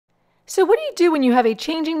So what do you do when you have a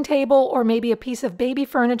changing table or maybe a piece of baby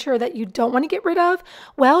furniture that you don't want to get rid of?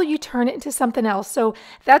 Well, you turn it into something else. So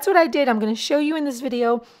that's what I did. I'm going to show you in this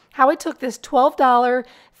video how I took this $12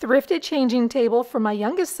 thrifted changing table for my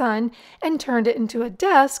youngest son and turned it into a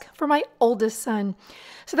desk for my oldest son.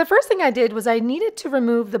 So the first thing I did was I needed to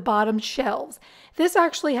remove the bottom shelves. This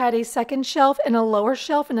actually had a second shelf and a lower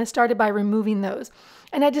shelf, and I started by removing those.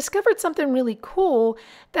 And I discovered something really cool,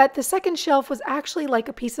 that the second shelf was actually like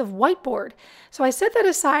a piece of whiteboard. So I set that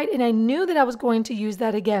aside and I knew that I was going to use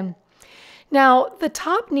that again. Now, the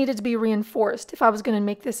top needed to be reinforced if I was going to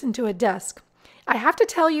make this into a desk. I have to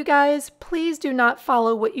tell you guys, please do not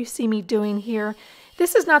follow what you see me doing here.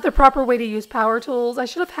 This is not the proper way to use power tools. I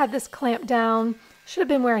should have had this clamped down. Should have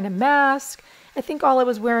been wearing a mask. I think all I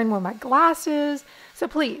was wearing were my glasses. So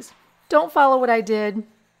please, don't follow what I did.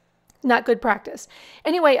 Not good practice.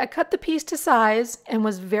 Anyway, I cut the piece to size and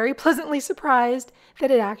was very pleasantly surprised that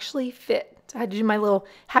it actually fit. So I had to do my little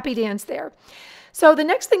happy dance there. So the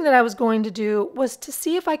next thing that I was going to do was to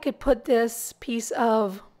see if I could put this piece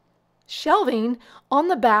of shelving on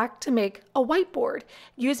the back to make a whiteboard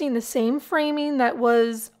using the same framing that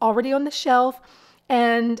was already on the shelf.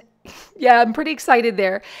 And yeah, I'm pretty excited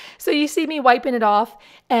there. So you see me wiping it off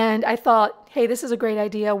and I thought, hey, this is a great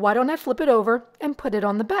idea. Why don't I flip it over and put it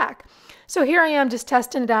on the back? So here I am just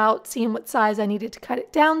testing it out, seeing what size I needed to cut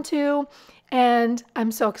it down to, and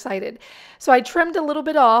I'm so excited. So I trimmed a little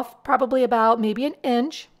bit off, probably about maybe an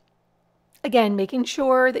inch. Again, making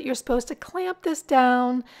sure that you're supposed to clamp this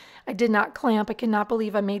down. I did not clamp. I cannot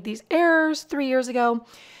believe I made these errors 3 years ago,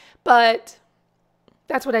 but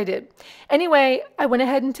that's what I did. Anyway, I went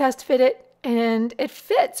ahead and test fit it and it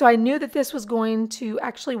fit. So I knew that this was going to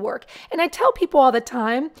actually work. And I tell people all the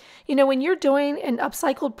time, you know, when you're doing an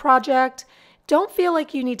upcycled project, don't feel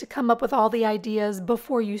like you need to come up with all the ideas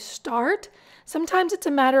before you start. Sometimes it's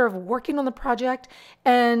a matter of working on the project,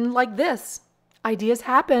 and like this, ideas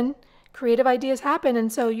happen, creative ideas happen,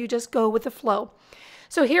 and so you just go with the flow.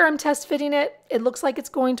 So here I'm test fitting it. It looks like it's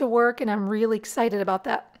going to work, and I'm really excited about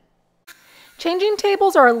that. Changing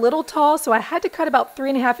tables are a little tall, so I had to cut about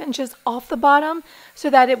 3.5 inches off the bottom so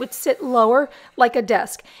that it would sit lower like a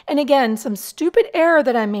desk. And again, some stupid error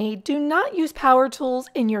that I made, do not use power tools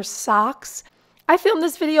in your socks. I filmed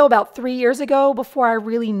this video about 3 years ago before I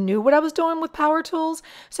really knew what I was doing with power tools,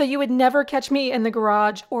 so you would never catch me in the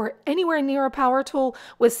garage or anywhere near a power tool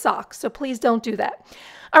with socks, so please don't do that.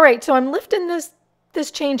 All right, so I'm lifting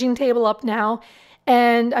this changing table up now,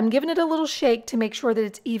 and I'm giving it a little shake to make sure that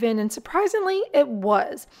it's even, and surprisingly, it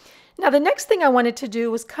was. Now, the next thing I wanted to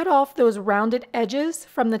do was cut off those rounded edges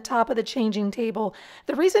from the top of the changing table.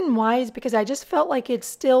 The reason why is because I just felt like it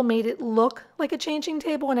still made it look like a changing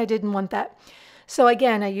table, and I didn't want that. So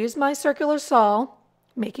again, I used my circular saw,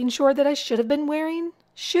 making sure that I should have been wearing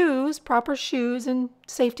shoes, proper shoes and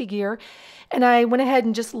safety gear, and I went ahead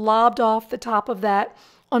and just lobbed off the top of that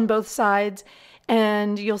on both sides.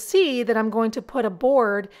 And you'll see that I'm going to put a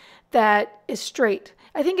board that is straight.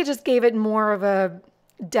 I think it just gave it more of a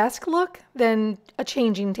desk look than a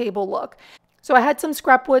changing table look. So I had some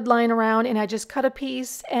scrap wood lying around and I just cut a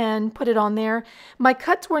piece and put it on there. My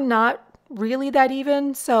cuts were not really that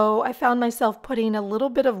even, so I found myself putting a little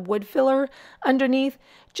bit of wood filler underneath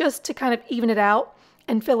just to kind of even it out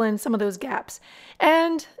and fill in some of those gaps.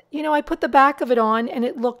 And, you know, I put the back of it on and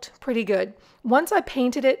it looked pretty good. Once I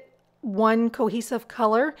painted it one cohesive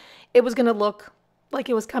color, it was going to look like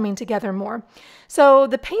it was coming together more. So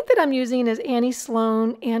the paint that I'm using is Annie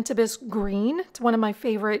Sloan Antibus Green. It's one of my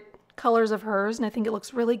favorite colors of hers, and I think it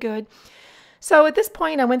looks really good. So at this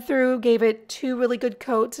point, I went through, gave it 2 really good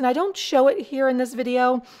coats, and I don't show it here in this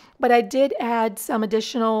video, but I did add some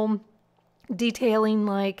additional detailing,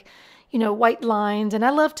 like, you know, white lines, and I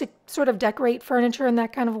love to sort of decorate furniture in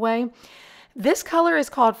that kind of way. This color is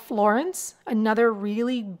called Florence, another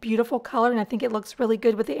really beautiful color, and I think it looks really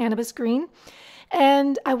good with the Antibus Green.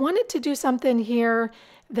 And I wanted to do something here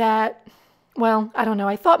that, well, I don't know,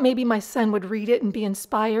 I thought maybe my son would read it and be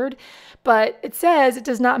inspired, but it says it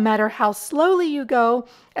does not matter how slowly you go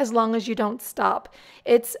as long as you don't stop.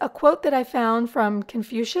 It's a quote that I found from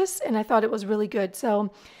Confucius, and I thought it was really good.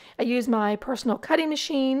 So I used my personal cutting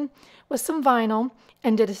machine with some vinyl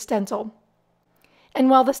and did a stencil. And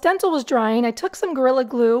while the stencil was drying, I took some Gorilla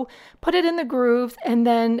Glue, put it in the grooves, and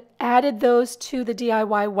then added those to the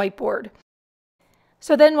DIY whiteboard.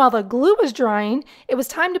 So then while the glue was drying, it was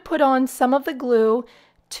time to put on some of the glue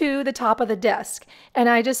to the top of the desk. And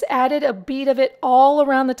I just added a bead of it all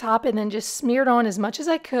around the top and then just smeared on as much as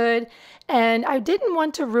I could. And I didn't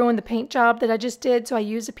want to ruin the paint job that I just did, so I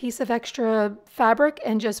used a piece of extra fabric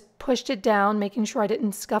and just pushed it down, making sure I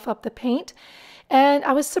didn't scuff up the paint. and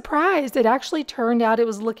I was surprised. It actually turned out it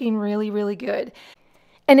was looking really, really good.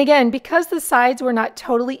 And again, because the sides were not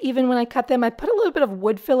totally even when I cut them, I put a little bit of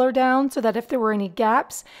wood filler down so that if there were any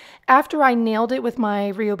gaps, after I nailed it with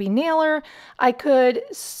my Ryobi nailer, I could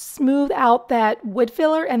smooth out that wood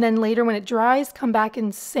filler, and then later when it dries, come back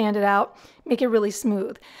and sand it out, make it really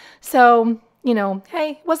smooth. So, you know,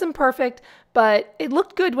 hey, it wasn't perfect, but it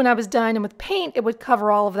looked good when I was done, and with paint, it would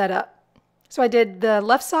cover all of that up. So I did the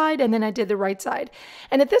left side and then I did the right side.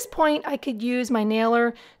 And at this point, I could use my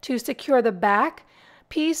nailer to secure the back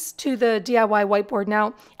piece to the DIY whiteboard.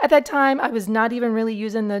 Now, at that time, I was not even really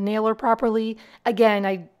using the nailer properly. Again,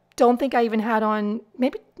 I don't think I even had on,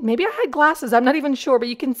 maybe I had glasses, I'm not even sure, but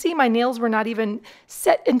you can see my nails were not even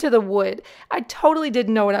set into the wood. I totally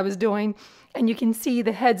didn't know what I was doing, and you can see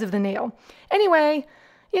the heads of the nail. Anyway,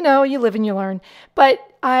 you know, you live and you learn. But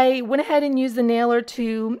I went ahead and used the nailer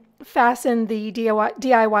to fasten the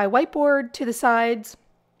DIY whiteboard to the sides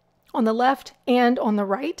on the left and on the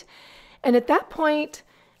right. And at that point,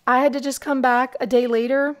 I had to just come back a day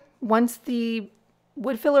later once the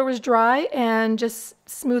wood filler was dry and just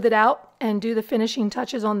smooth it out and do the finishing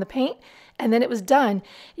touches on the paint. And then it was done.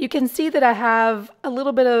 You can see that I have a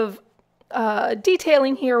little bit of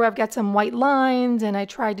detailing here where I've got some white lines, and I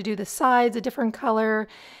tried to do the sides a different color.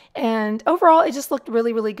 And overall, it just looked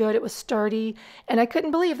really, really good. It was sturdy, and I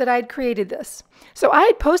couldn't believe that I had created this. So I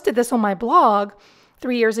had posted this on my blog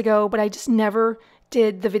 3 years ago, but I just never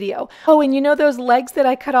did the video. Oh, and you know those legs that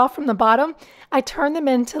I cut off from the bottom? I turned them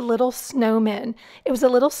into little snowmen. It was a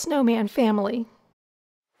little snowman family.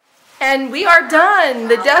 And we are done.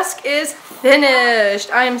 The desk is finished.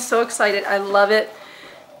 I am so excited. I love it.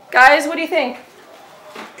 Guys, what do you think?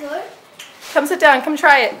 Good. Come sit down. Come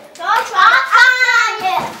try it. Awesome!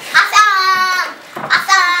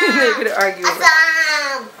 Awesome! They're going to argue.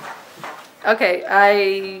 Awesome! Okay,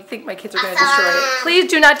 I think my kids are going to destroy it. Please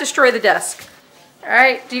do not destroy the desk. All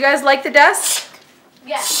right, do you guys like the desk?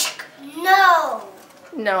 Yes. No.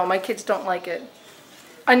 No, my kids don't like it.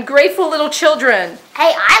 Ungrateful little children.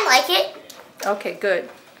 Hey, I like it. Okay, good.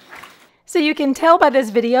 So you can tell by this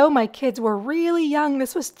video, my kids were really young.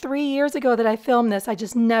 This was 3 years ago that I filmed this. I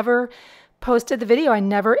just never posted the video. I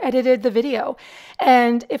never edited the video.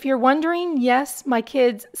 And if you're wondering, yes, my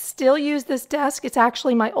kids still use this desk. It's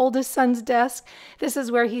actually my oldest son's desk. This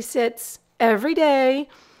is where he sits every day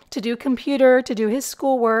to do computer, to do his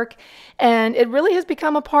schoolwork, and it really has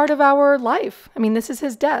become a part of our life. I mean, this is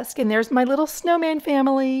his desk, and there's my little snowman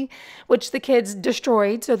family, which the kids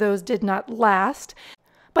destroyed, so those did not last.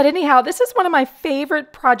 But anyhow, this is one of my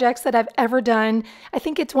favorite projects that I've ever done. I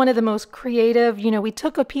think it's one of the most creative. You know, we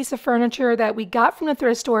took a piece of furniture that we got from the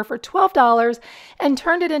thrift store for $12 and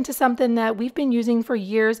turned it into something that we've been using for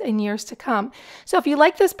years and years to come. So if you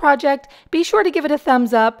like this project, be sure to give it a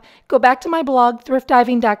thumbs up. Go back to my blog,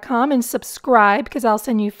 thriftdiving.com, and subscribe, because I'll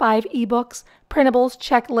send you 5 ebooks, printables,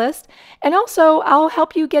 checklist, and also I'll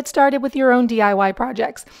help you get started with your own DIY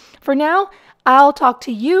projects. For now, I'll talk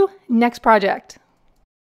to you next project.